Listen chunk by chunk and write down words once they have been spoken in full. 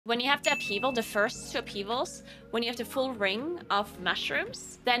When you have the upheaval, the first two upheavals, when you have the full ring of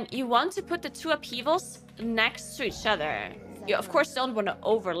mushrooms, then you want to put the two upheavals next to each other. You, of course, don't want to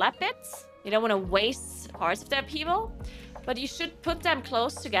overlap it. You don't want to waste parts of the upheaval, but you should put them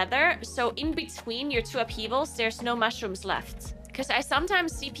close together. So in between your two upheavals, there's no mushrooms left. Because I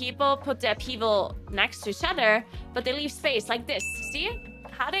sometimes see people put the upheaval next to each other, but they leave space like this. See?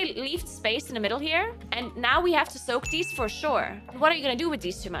 How they leave space in the middle here? And now we have to soak these for sure. What are you gonna do with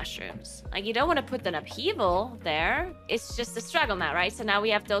these two mushrooms? Like, you don't want to put an upheaval there. It's just a struggle now, right? So now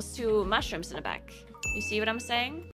we have those two mushrooms in the back. You see what I'm saying?